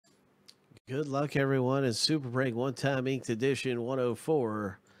Good luck, everyone, in Super Break One-Time Inked Edition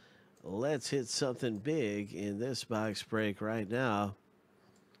 104. Let's hit something big in this box break right now.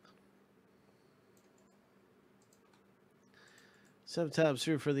 Sometimes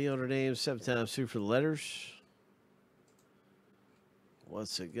through for the owner names, sometimes through for the letters.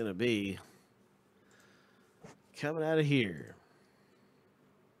 What's it going to be? Coming out of here.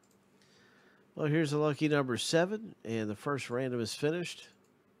 Well, here's the lucky number 7, and the first random is finished.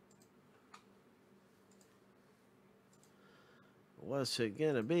 What's it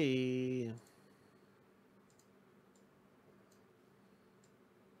going to be?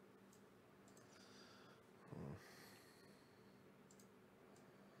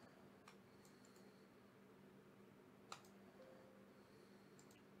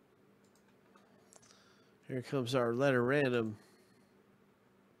 Here comes our letter random.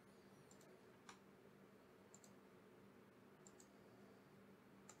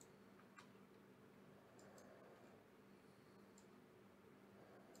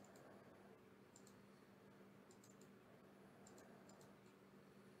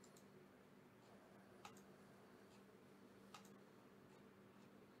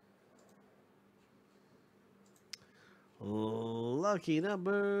 Lucky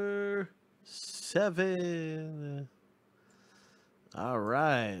number 7. All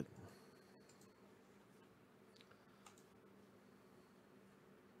right.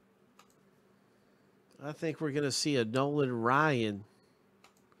 I think we're going to see a Nolan Ryan.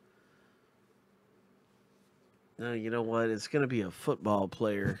 No, you know what? It's going to be a football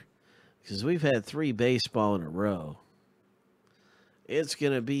player because we've had 3 baseball in a row. It's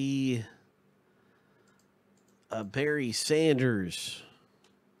going to be a Barry Sanders.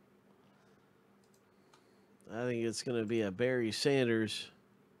 I think it's going to be a Barry Sanders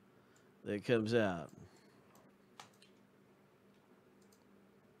that comes out.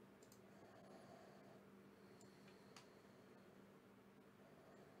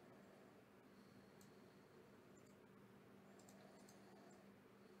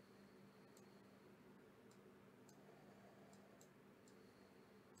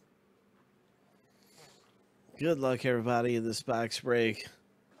 Good luck, everybody, in this box break.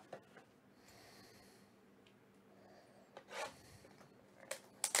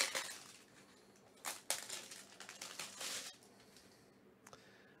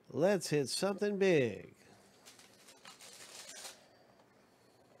 Let's hit something big.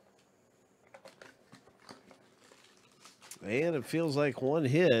 And it feels like one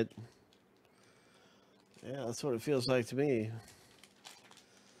hit. Yeah, that's what it feels like to me.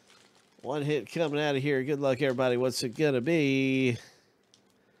 One hit coming out of here. Good luck, everybody. What's it going to be?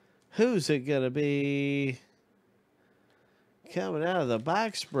 Who's it going to be? Coming out of the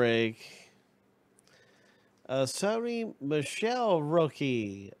box break. A Sony Michel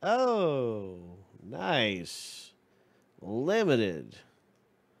rookie. Oh, nice. Limited.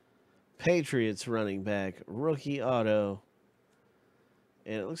 Patriots running back. Rookie auto.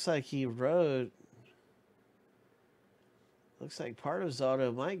 And it looks like he wrote... Looks like part of his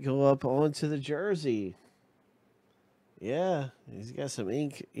auto might go up onto the jersey. Yeah, he's got some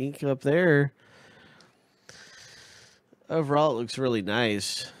ink up there. Overall, it looks really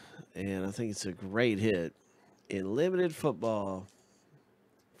nice. And I think it's a great hit in limited football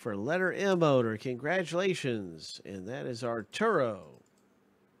for letter M owner. Congratulations. And that is Arturo,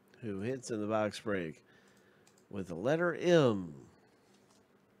 who hits in the box break with the letter M.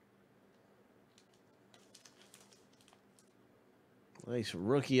 Nice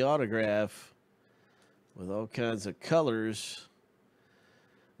rookie autograph with all kinds of colors.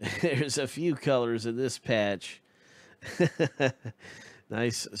 There's a few colors in this patch.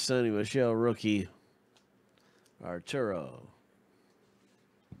 Nice Sony Michel rookie, Arturo.